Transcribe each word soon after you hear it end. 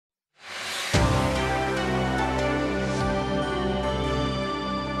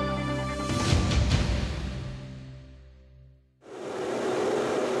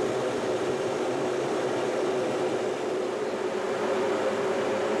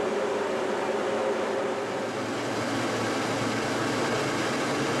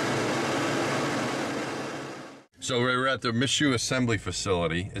So we're at the Michoud Assembly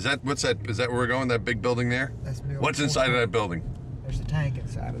Facility. Is that what's that? Is that where we're going? That big building there? That's building. What's inside of that building? There's a tank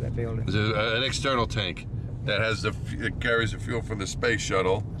inside of that building. There's an external tank that has it carries the fuel for the space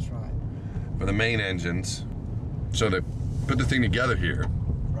shuttle. That's right. For the main engines. So they put the thing together here.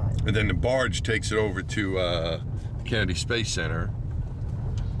 Right. And then the barge takes it over to the Kennedy Space Center,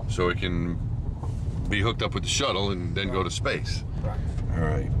 so it can be hooked up with the shuttle and then go to space. Right. All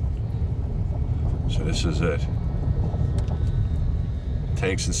right. So this is it.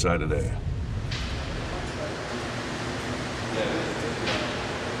 Tanks inside of there.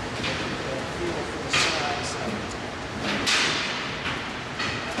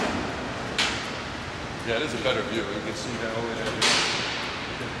 Yeah, it is a better view. You can see that over there.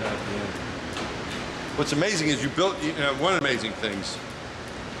 What's amazing is you built, one of the amazing things,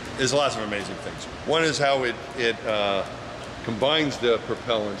 there's lots of amazing things. One is how it combines the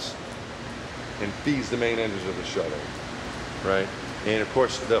propellants and feeds the main engines of the shuttle, right? And of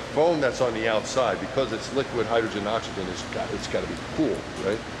course, the foam that's on the outside, because it's liquid hydrogen oxygen, it's got to be cool,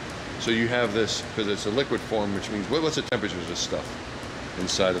 right? So you have this, because it's a liquid form, which means, what's the temperature of this stuff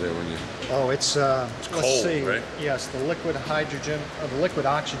inside of there when you... Oh, it's cold, let's see. Right? Yes, the liquid hydrogen, the liquid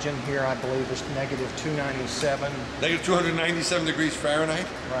oxygen here, I believe, is -297. Negative 297 degrees Fahrenheit?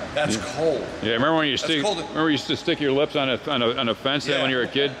 Right. That's cold. Yeah, remember when you used to stick your lips on a fence when you were a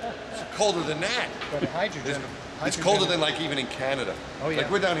kid? It's colder than that. But hydrogen... It's colder than like even in Canada. Oh, yeah. Like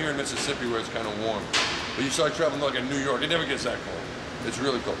we're down here in Mississippi where it's kind of warm. But you start traveling like in New York, it never gets that cold. It's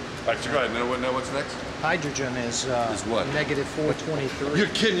really cold. All right, so go ahead. Now what's next? Hydrogen is what? -423. You're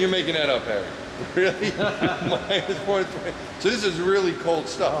kidding. You're making that up, Harry. Really? -423. So this is really cold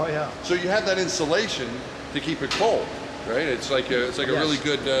stuff. Oh, yeah. So you have that insulation to keep it cold, right? It's like a really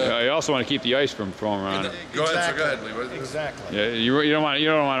good... you also want to keep the ice from forming around it. Go ahead, Lee. What is this? Exactly. Yeah, you don't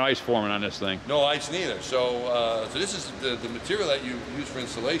want ice forming on this thing. No ice neither. So this is the material that you use for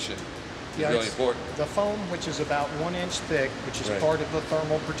insulation. Yeah, really important. The foam, which is about 1 inch thick, which is part of the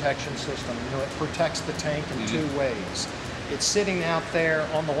thermal protection system. It protects the tank in 2 ways. It's sitting out there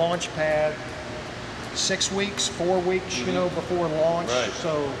on the launch pad 6 weeks, 4 weeks, before launch. Right.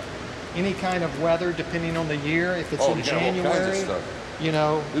 So any kind of weather, depending on the year, if it's in all January, kinds of stuff.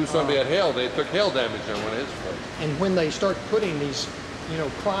 It was somebody had hail. They took hail damage on one of his flights. And when they start putting these,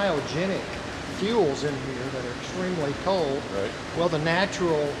 cryogenic fuels in here that are extremely cold, right. Well, the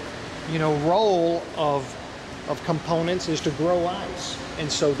natural, role of components is to grow ice. And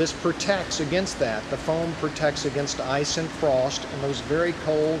so this protects against that. The foam protects against ice and frost and those very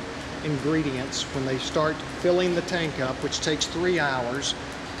cold ingredients when they start filling the tank up, which takes 3 hours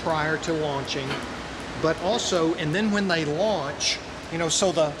prior to launching. But also, and then when they launch,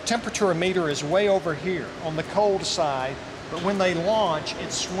 so the temperature meter is way over here on the cold side, but when they launch,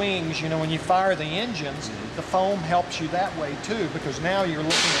 it swings, when you fire the engines, the foam helps you that way too, because now you're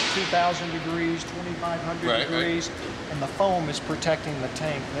looking at 2,000 degrees, 2,500 degrees, and the foam is protecting the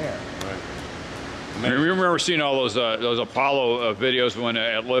tank there. Right. I remember seeing all those Apollo videos when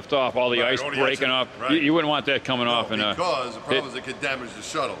at liftoff, all the ice breaking up. Right. You wouldn't want that coming off. Because the problem is it could damage the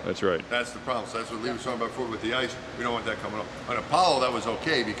shuttle. That's right. That's the problem. So that's what Lee was talking about before with the ice. We don't want that coming off. On Apollo, that was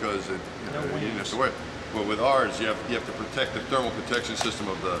okay because you didn't have to worry. But with ours, you have to protect the thermal protection system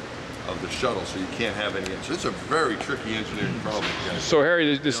of the shuttle, so you can't have any. So it's a very tricky engineering problem. So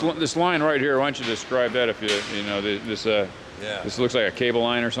Harry, this line right here, why don't you describe that? If this looks like a cable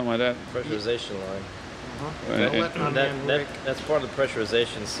line or something like that. Pressurization line. That's part of the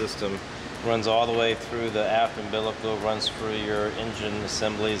pressurization system. Runs all the way through the aft umbilical, runs through your engine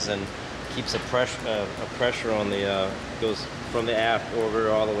assemblies, and keeps a pressure on the goes from the aft over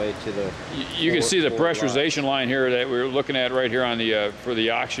all the way to the. You can see the pressurization line here that we're looking at right here on the for the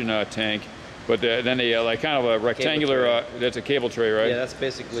oxygen tank, but then the like kind of a rectangular. That's a cable tray, right? Yeah, that's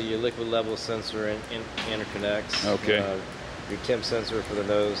basically your liquid level sensor and interconnects. Okay. Your temp sensor for the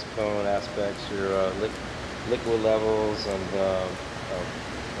nose cone aspects, your liquid levels, and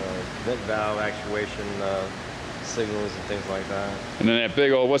vent valve actuation signals and things like that. And then that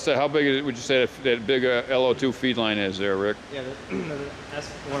big old, how big would you say that big LO2 feed line is there, Rick? Yeah, that's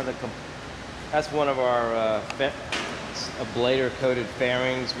one of our ablator coated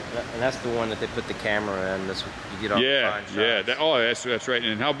fairings, and that's the one that they put the camera in. That's what you get off the fine shots. That's right.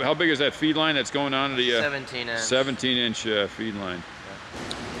 And how big is that feed line that's going on to the 17-inch 17-inch feed line?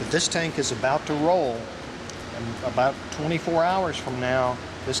 But this tank is about to roll, and about 24 hours from now,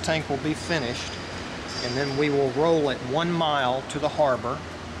 this tank will be finished, and then we will roll it 1 mile to the harbor,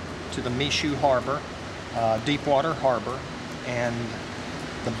 to the Michoud Harbor, Deepwater Harbor, and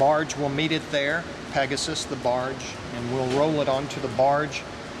the barge will meet it there, Pegasus, the barge, and we'll roll it onto the barge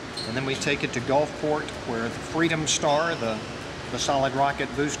And then we take it to Gulfport, where the Freedom Star, the solid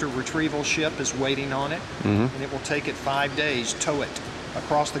rocket booster retrieval ship, is waiting on it. And it will take it 5 days, tow it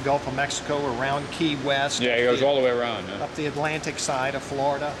across the Gulf of Mexico, around Key West. Yeah, it goes all the way around. Huh? Up the Atlantic side of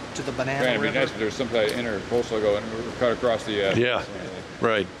Florida to the Banana It'd be River. nice if there's some kind of intercoastal go and cut across the. Yeah,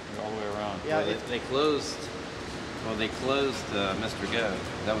 right. All the way around. Yeah, well, they closed. Well, they closed Mr. Go.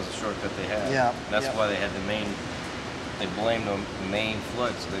 That was the shortcut they had. Yeah. That's why they had the main. They blamed the main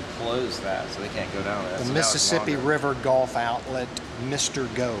flood, so they closed that, so they can't go down there. The So now it's Mississippi longer. River Golf Outlet,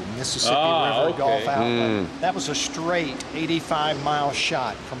 Mr. Go, Mississippi River Golf Outlet. That was a straight 85-mile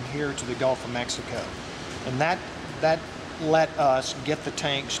shot from here to the Gulf of Mexico. And that let us get the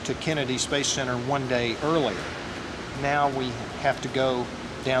tanks to Kennedy Space Center 1 day earlier. Now we have to go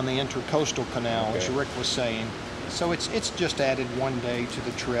down the Intercoastal Canal, as Rick was saying. So it's just added 1 day to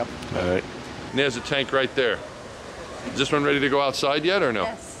the trip. All right. And there's a tank right there. Is this one ready to go outside yet or no?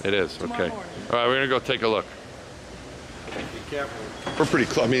 Yes. It is, Tomorrow okay. morning. All right, we're gonna go take a look. Be careful. We're pretty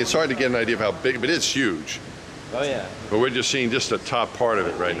close. I mean, it's hard to get an idea of how big, but it's huge. Oh yeah. But we're just seeing just the top part of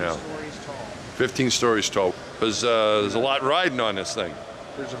it right now. 15 stories tall. There's a lot riding on this thing.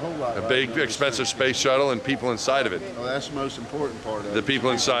 There's a whole lot. A big, expensive space shuttle and people inside of it. Oh, that's the most important part of it. The people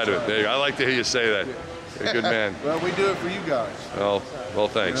inside of it. There you go. I like to hear you say that. You're a good man. Well, we do it for you guys. Well,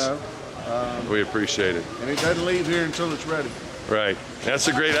 thanks. You know? We appreciate it. And it doesn't leave here until it's ready. Right. That's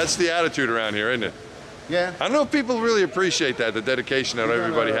the attitude around here, isn't it? Yeah. I don't know if people really appreciate that, the dedication that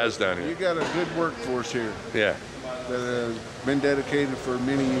everybody has down You here. got a good workforce here Yeah, that has been dedicated for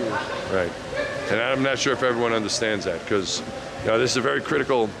many years. right. And I'm not sure if everyone understands that, because this is a very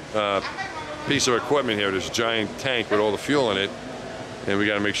critical piece of equipment here, this giant tank with all the fuel in it, and we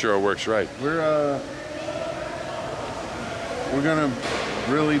got to make sure it works right. We're gonna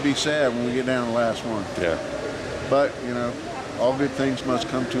really be sad when we get down to the last one. Yeah, But you know, all good things must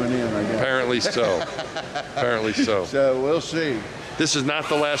come to an end, I guess. apparently so. Apparently so. So we'll see. This is not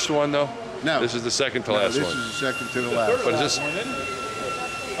the last one, though? No. This is the second to No, last this one. is the second to the last. But is this?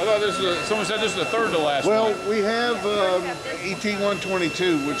 I thought this was someone said this is the third to last Well, one. we have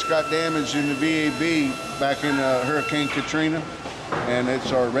ET-122, which got damaged in the VAB back in Hurricane Katrina, and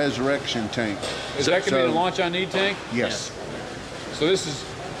it's our resurrection tank. Is that going to be so- the launch on need tank? Yes. So this is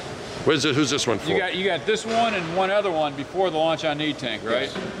Who's this one for? you got this one and one other one before the launch on need tank, right?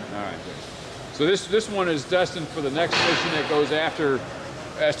 Yes. All right. So this one is destined for the next mission that goes after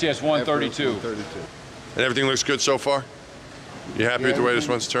STS-132. And everything looks good so far? You happy with the way this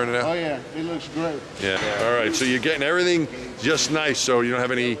one's turning out? Oh yeah, it looks great. Yeah. All right. So you're getting everything just nice, so you don't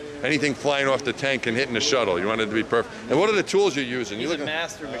have anything flying off the tank and hitting the shuttle. You want it to be perfect. And what are the tools you're using? He's You a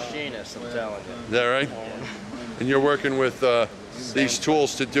master machinist, I'm telling you. Is that right? And you're working with these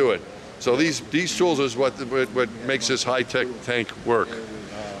tools to do it. So these tools is what makes this high-tech tank work.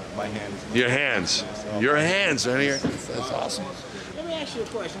 My hands. Your hands. Your hands. That's awesome. Let me ask you a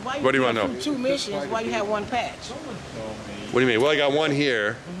question. Why What do you wanna know? Two missions, why you have one patch? What do you mean? Well, I got one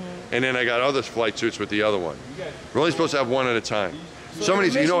here, and then I got other flight suits with the other one. We're only supposed to have one at a time. Some of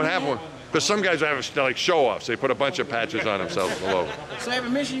these, you know what happened? Because some guys have like show-offs. They put a bunch of patches on themselves all over. So every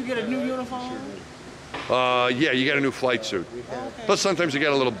mission you get a new uniform? Yeah, you get a new flight suit. Plus, sometimes you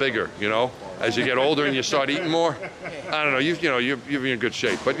get a little bigger, you know? As you get older and you start eating more. I don't know, you're in good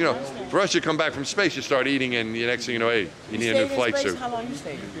shape. But, for us, you come back from space, you start eating, and the next thing you know, hey, you need a new flight suit. How long you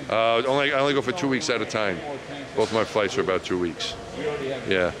stayed? I only go for 2 weeks at a time. Both my flights are about 2 weeks.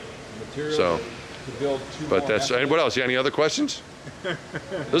 Yeah. So, but that's, and what else? You got any other questions?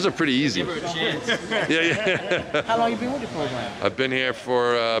 Those are pretty easy. Yeah. How long you been with the program? I've been here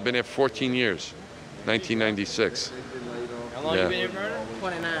for 14 years. 1996. How long you been here, Vernon?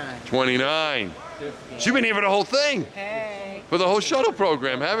 29. 29. So you've been here for the whole thing, Hey. for the whole shuttle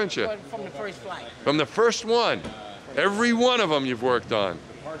program, haven't you? From the first flight. From the first one. Every one of them you've worked on.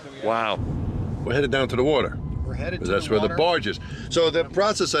 Wow. We're headed down to the water. We're headed to That's the where water. the barge is. So the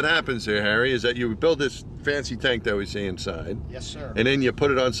process that happens here, Harry, is that you build this fancy tank that we see inside. Yes, sir. And then you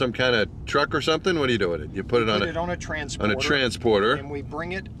put it on some kind of truck or something? What do you do with it? You put it on a transporter. on a transporter. And we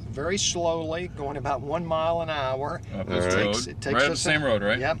bring it very slowly, going about 1 mile an hour. Up this road. It takes Right up the us same road,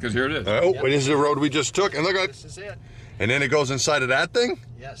 right? Yep. Because here it is. Oh, and this is the road we just took. And look at This is it. and then it goes inside of that thing?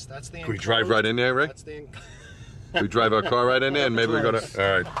 Yes, that's the. Can we drive right in there, Rick? That's the. We drive our car right in there and maybe we go to,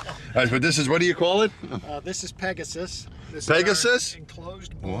 all right. All right, but this is, what do you call it? This is Pegasus. This Pegasus? Is our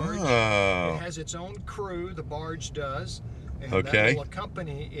enclosed barge. Wow. It has its own crew, the barge does. And Okay. that will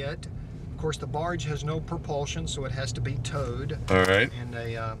accompany it. Of course, the barge has no propulsion, so it has to be towed. All right. And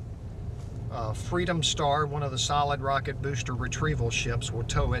a Freedom Star, one of the solid rocket booster retrieval ships, will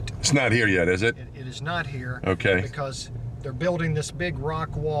tow it. It's not here yet, is it? It is not here. Okay. Because they're building this big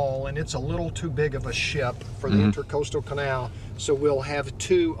rock wall, and it's a little too big of a ship for the Intercoastal Canal, so we'll have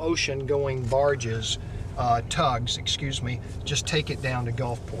 2 ocean-going barges, tugs, excuse me, just take it down to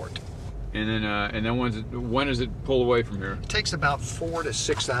Gulfport. And then when does it pull away from here? It takes about 4 to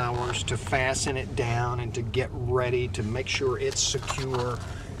 6 hours to fasten it down and to get ready to make sure it's secure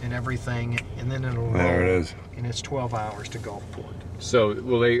and everything, and then it'll roll. There it is. And it's 12 hours to Gulfport. So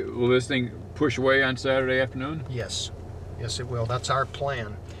will this thing push away on Saturday afternoon? Yes, yes it will. That's our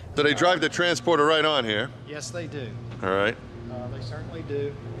plan. So they drive the transporter right on here. Yes, they do. All right. They certainly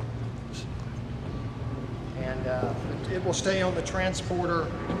do. And it will stay on the transporter,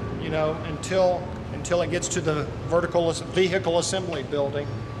 you know, until it gets to the vehicle assembly building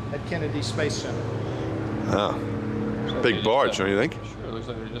at Kennedy Space Center. Oh, big barge, don't you think? Sure, it looks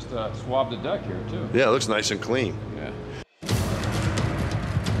like they just swabbed the deck here too. Yeah, it looks nice and clean. Yeah.